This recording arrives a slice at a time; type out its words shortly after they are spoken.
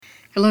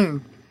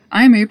Hello,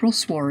 I am April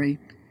Swarry,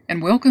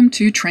 and welcome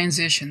to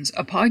Transitions,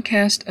 a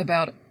podcast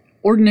about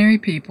ordinary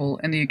people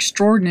and the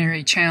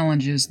extraordinary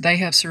challenges they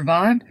have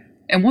survived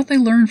and what they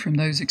learned from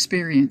those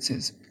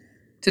experiences.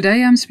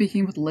 Today I'm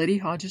speaking with Letty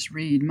Hodges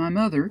Reed, my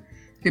mother,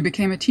 who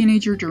became a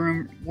teenager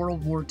during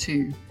World War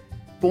II.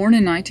 Born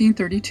in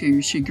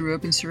 1932, she grew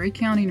up in Surry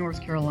County,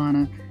 North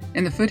Carolina,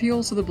 in the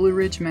foothills of the Blue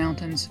Ridge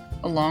Mountains,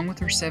 along with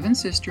her 7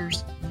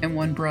 sisters and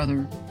 1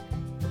 brother.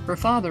 Her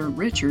father,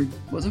 Richard,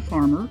 was a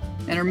farmer,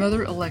 and her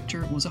mother,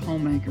 Electra, was a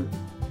homemaker.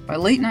 By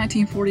late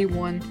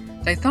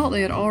 1941, they thought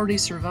they had already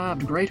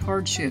survived great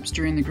hardships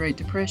during the Great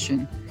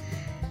Depression,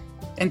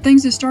 and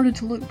things had started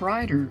to look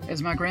brighter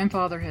as my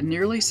grandfather had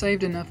nearly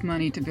saved enough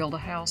money to build a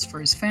house for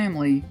his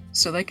family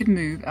so they could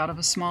move out of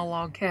a small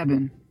log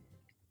cabin.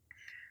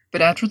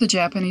 But after the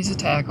Japanese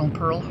attack on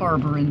Pearl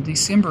Harbor in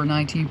December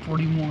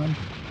 1941,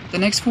 the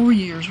next 4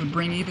 years would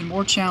bring even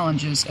more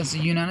challenges as the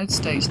United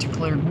States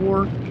declared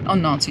war on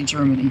Nazi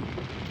Germany.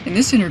 In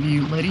this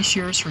interview, Letty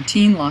shares her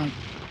teen life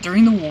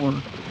during the war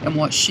and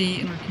what she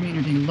and her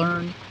community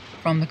learned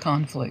from the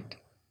conflict.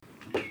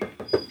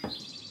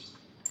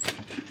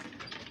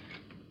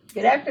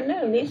 Good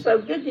afternoon. It's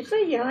so good to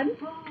see you, honey.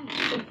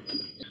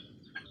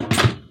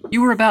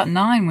 You were about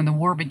 9 when the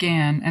war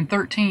began and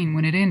 13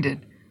 when it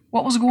ended.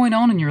 What was going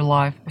on in your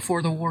life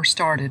before the war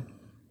started?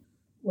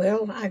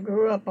 Well, I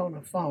grew up on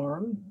a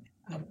farm.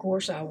 Of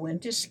course, I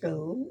went to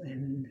school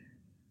and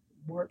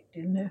worked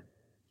in the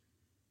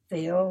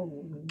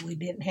field. We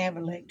didn't have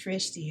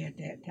electricity at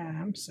that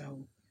time,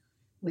 so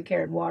we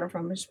carried water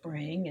from a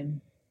spring, and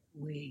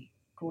we,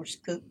 of course,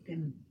 cooked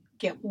and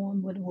kept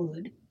warm with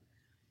wood.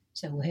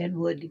 So we had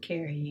wood to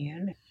carry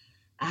in.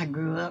 I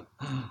grew up,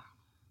 of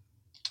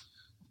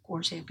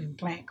course, helping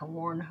plant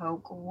corn, hoe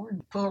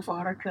corn, pull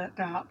fodder, cut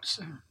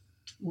tops,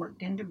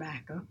 worked in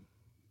tobacco.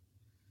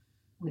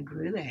 We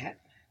grew that.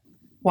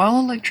 While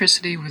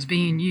electricity was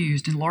being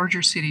used in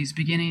larger cities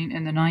beginning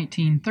in the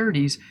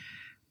 1930s,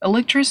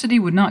 electricity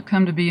would not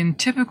come to be in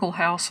typical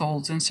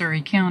households in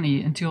Surry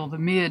County until the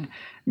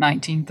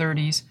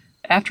mid-1930s,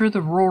 after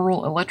the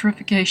Rural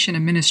Electrification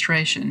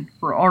Administration,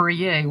 or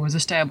REA, was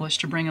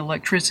established to bring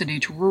electricity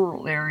to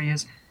rural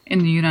areas in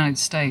the United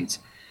States.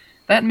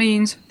 That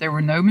means there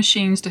were no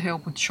machines to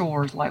help with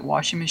chores like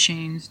washing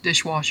machines,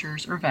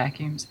 dishwashers, or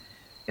vacuums.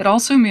 It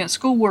also meant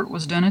schoolwork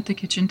was done at the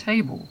kitchen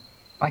table,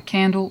 by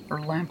candle or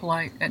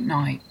lamplight at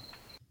night.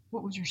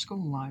 What was your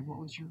school like? What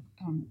was your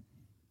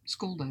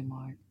school day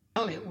like?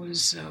 Well, it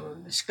was,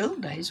 the school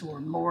days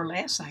were more or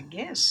less, I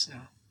guess,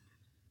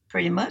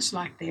 pretty much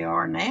like they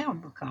are now,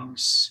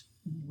 because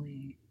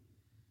we,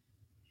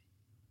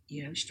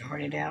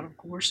 started out, of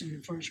course, in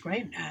the first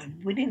grade.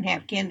 We didn't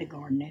have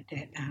kindergarten at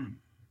that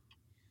time.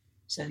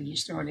 So you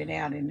started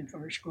out in the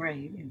first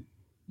grade, and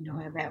you know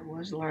how that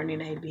was, learning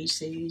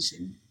ABCs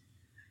and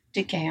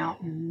to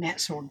count and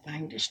that sort of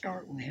thing to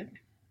start with.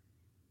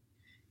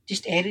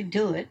 Just added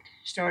to it,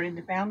 started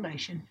the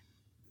foundation.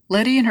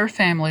 Letty and her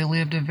family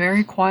lived a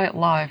very quiet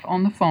life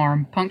on the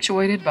farm,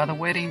 punctuated by the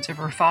weddings of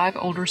her 5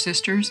 older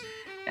sisters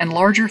and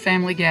larger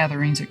family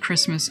gatherings at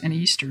Christmas and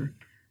Easter.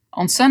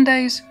 On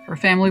Sundays, her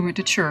family went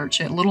to church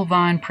at Little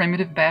Vine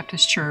Primitive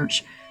Baptist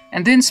Church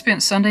and then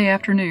spent Sunday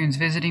afternoons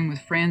visiting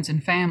with friends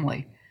and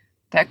family.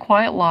 That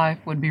quiet life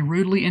would be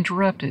rudely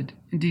interrupted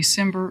in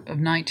December of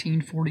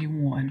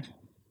 1941.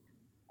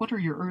 What are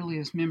your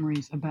earliest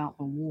memories about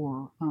the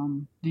war?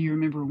 Do you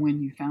remember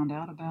when you found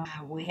out about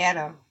it? We had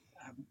a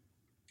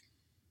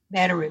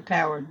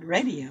battery-powered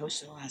radio,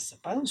 so I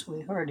suppose we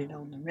heard it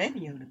on the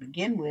radio to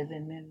begin with,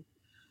 and then,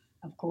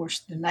 of course,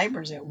 the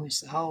neighbors,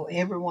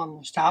 everyone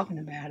was talking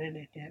about it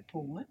at that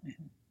point.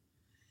 And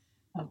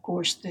of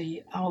course,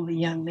 all the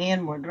young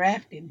men were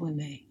drafted when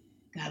they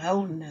got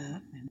old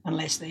enough, and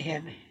unless they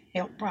had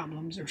health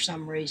problems or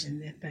some reason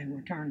that they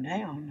were turned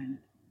down. And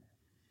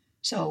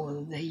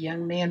so the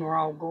young men were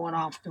all going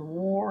off to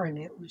war, and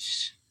it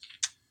was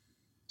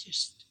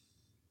just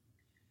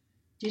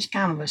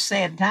kind of a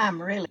sad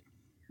time, really.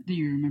 Do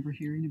you remember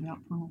hearing about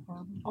Pearl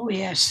Harbor? Oh,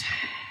 yes.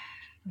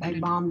 They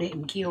bombed it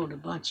and killed a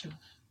bunch of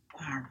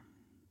our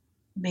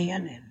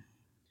men, and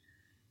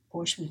of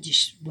course we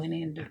just went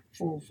into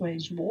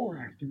full-fledged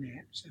war after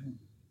that. So,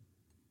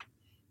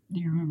 do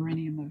you remember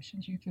any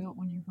emotions you felt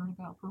when you heard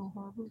about Pearl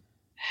Harbor?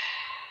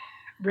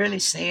 Really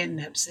sad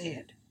and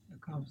upset,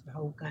 because the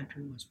whole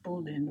country was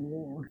pulled into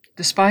war.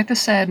 Despite the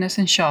sadness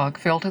and shock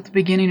felt at the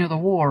beginning of the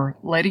war,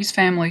 Letty's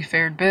family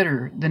fared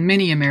better than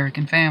many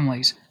American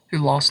families who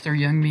lost their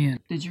young men.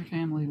 Did your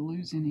family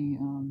lose any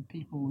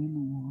people in the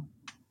war?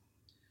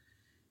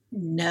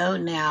 No,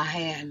 now I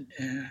had,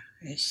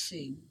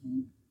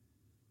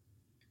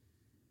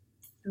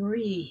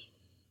 three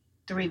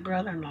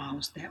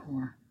brother-in-laws that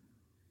were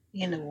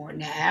in the war.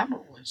 Now,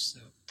 Albert was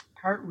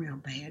hurt real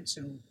bad,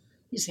 so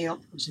his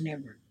health was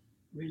never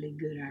really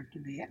good after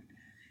that.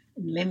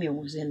 And Lemuel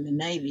was in the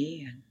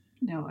Navy. And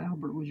now,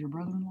 Albert was your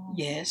brother-in-law?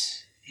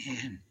 Yes,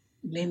 and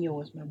Lemuel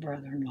was my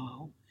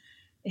brother-in-law.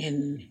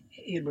 And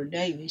Edward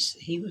Davis,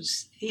 he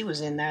was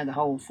in there the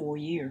whole 4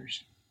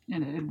 years.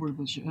 And Edward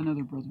was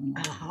another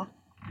brother-in-law. Uh-huh.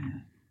 Yeah.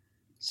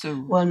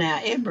 So, Well,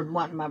 now, Edward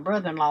wasn't my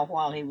brother-in-law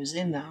while he was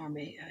in the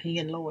Army. He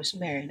and Lois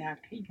married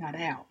after he got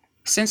out.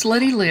 since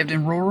Letty lived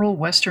in rural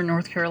western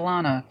North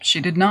Carolina, she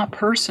did not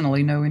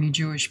personally know any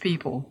Jewish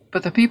people,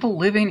 but the people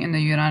living in the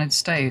United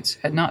States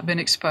had not been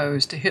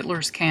exposed to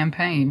Hitler's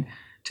campaign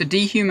to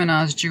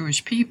dehumanize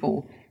Jewish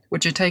people,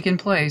 which had taken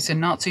place in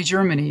Nazi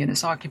Germany and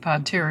its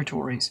occupied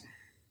territories.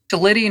 To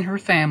Letty and her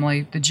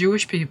family, the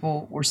Jewish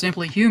people were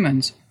simply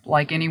humans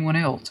like anyone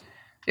else.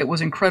 It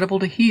was incredible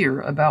to hear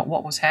about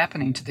what was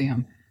happening to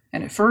them,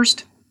 and at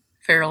first,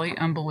 fairly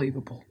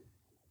unbelievable.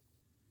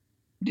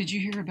 Did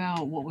you hear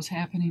about what was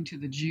happening to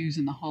the Jews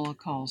in the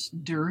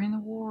Holocaust during the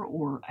war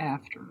or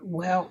after?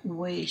 Well,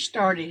 we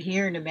started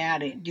hearing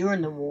about it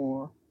during the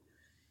war,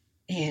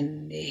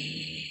 and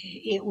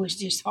it was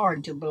just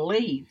hard to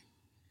believe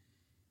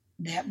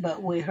that.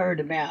 But we heard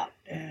about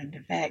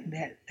the fact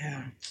that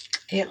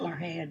Hitler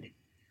had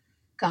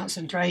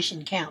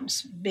concentration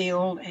camps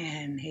built,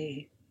 and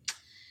he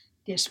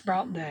just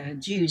brought the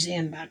Jews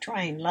in by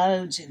train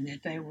loads, and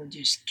that they were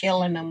just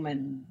killing them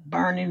and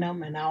burning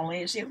them and all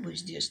this. It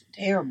was just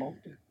terrible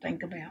to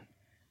think about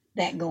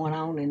that going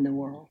on in the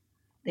world,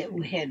 that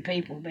we had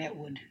people that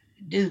would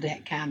do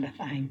that kind of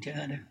thing to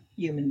other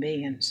human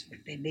beings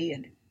if they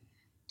did.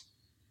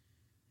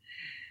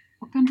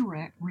 What kind of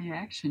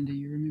reaction do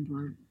you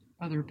remember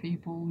other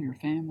people, your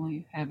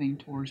family, having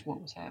towards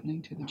what was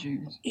happening to the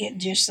Jews? It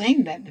just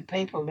seemed that the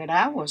people that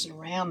I was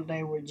around,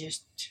 they were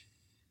just,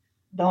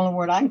 the only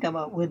word I can come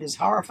up with is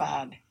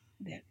horrified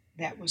that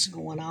that was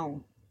going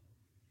on.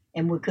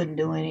 And we couldn't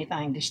do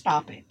anything to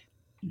stop it.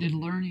 Did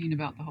learning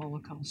about the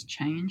Holocaust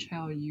change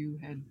how you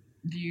had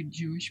viewed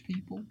Jewish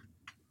people?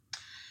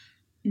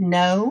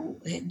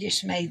 No, it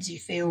just made you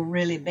feel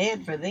really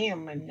bad for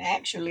them. And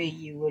actually,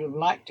 you would have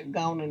liked to have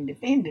gone and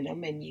defended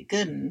them, and you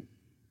couldn't.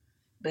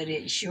 But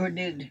it sure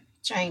did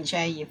change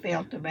how you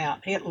felt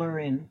about Hitler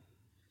and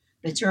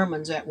the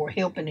Germans that were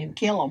helping him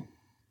kill them.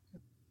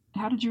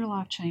 How did your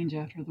life change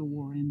after the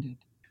war ended?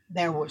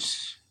 There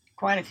was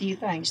quite a few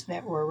things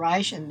that were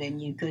rationed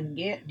and you couldn't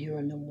get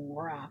during the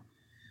war.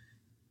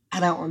 I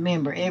don't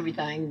remember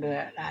everything,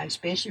 but I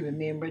especially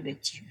remember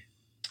that you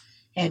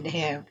had to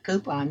have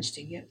coupons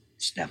to get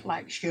stuff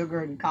like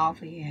sugar and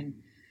coffee, and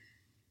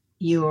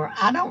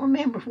I don't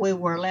remember if we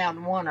were allowed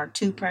 1 or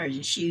 2 pairs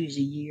of shoes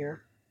a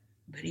year,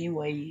 but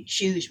anyway,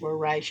 shoes were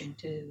rationed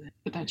too.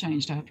 But that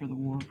changed after the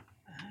war.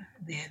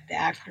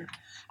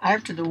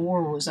 After the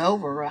war was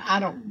over, I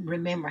don't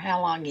remember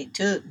how long it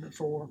took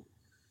before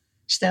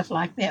stuff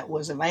like that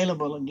was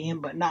available again,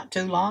 but not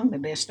too long, the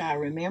best I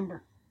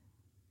remember,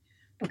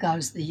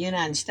 because the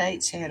United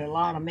States had a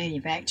lot of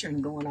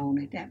manufacturing going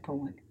on at that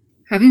point.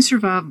 Having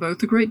survived both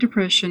the Great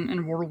Depression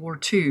and World War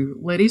II,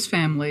 Letty's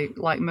family,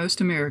 like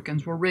most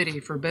Americans, were ready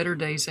for better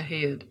days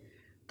ahead.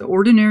 The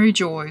ordinary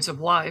joys of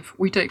life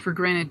we take for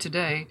granted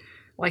today,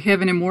 like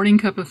having a morning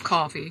cup of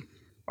coffee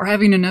or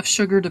having enough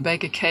sugar to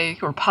bake a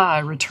cake or pie,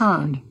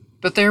 returned,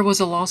 but there was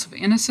a loss of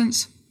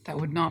innocence that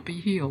would not be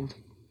healed.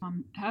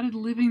 How did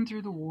living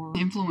through the war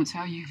influence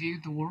how you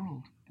viewed the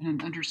world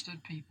and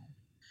understood people?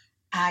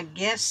 I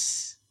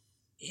guess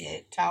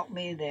it taught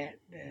me that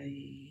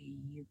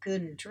you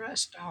couldn't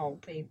trust all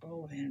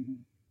people,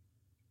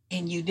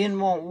 and you didn't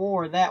want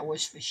war, that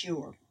was for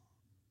sure.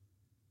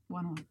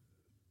 Why not?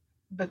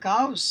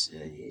 Because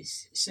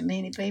so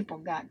many people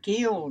got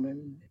killed,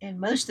 and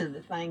most of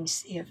the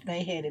things, if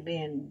they had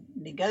been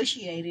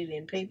negotiated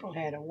and people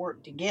had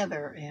worked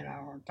together and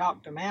or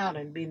talked them out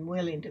and been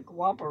willing to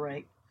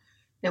cooperate,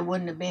 there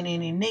wouldn't have been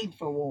any need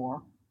for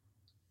war.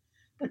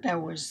 But there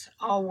was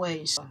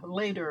always a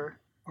leader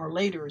or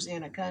leaders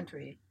in a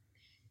country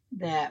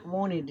that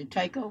wanted to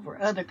take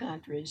over other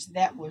countries.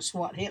 That was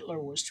what Hitler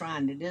was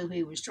trying to do.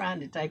 He was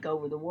trying to take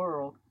over the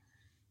world.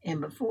 And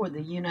before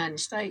the United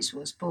States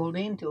was pulled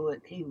into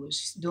it, he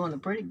was doing a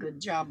pretty good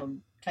job of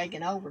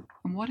taking over.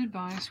 And what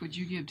advice would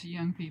you give to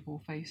young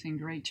people facing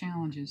great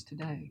challenges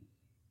today?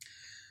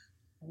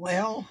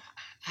 Well,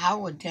 I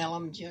would tell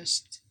them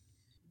just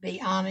be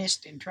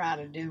honest and try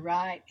to do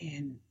right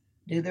and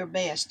do their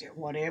best at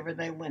whatever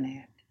they went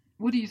at.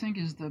 What do you think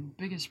is the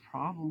biggest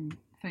problem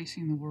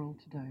facing the world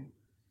today?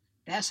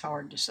 That's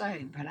hard to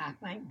say, but I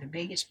think the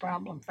biggest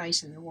problem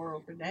facing the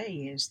world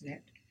today is that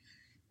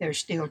there's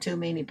still too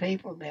many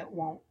people that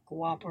won't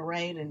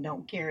cooperate and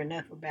don't care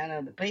enough about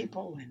other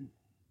people and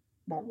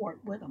won't work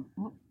with them.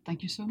 Well,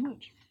 thank you so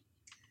much.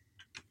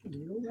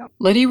 Yeah.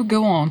 Letty would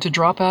go on to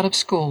drop out of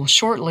school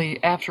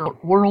shortly after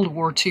World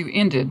War II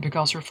ended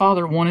because her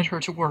father wanted her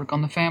to work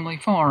on the family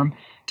farm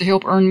to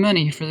help earn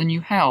money for the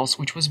new house,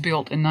 which was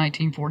built in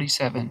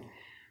 1947.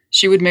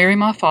 She would marry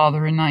my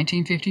father in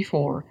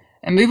 1954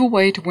 and move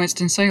away to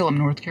Winston-Salem,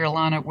 North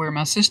Carolina, where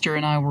my sister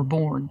and I were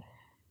born.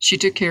 She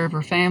took care of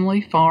her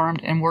family,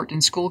 farmed, and worked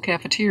in school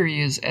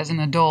cafeterias as an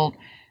adult,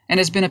 and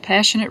has been a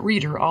passionate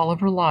reader all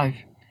of her life.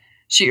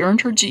 She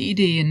earned her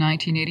GED in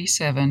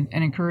 1987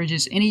 and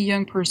encourages any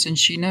young person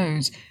she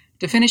knows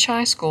to finish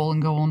high school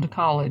and go on to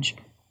college.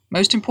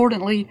 Most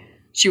importantly,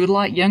 she would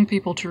like young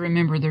people to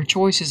remember their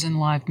choices in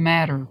life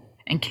matter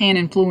and can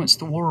influence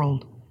the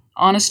world.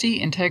 Honesty,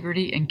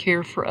 integrity, and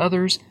care for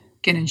others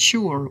can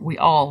ensure we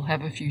all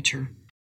have a future.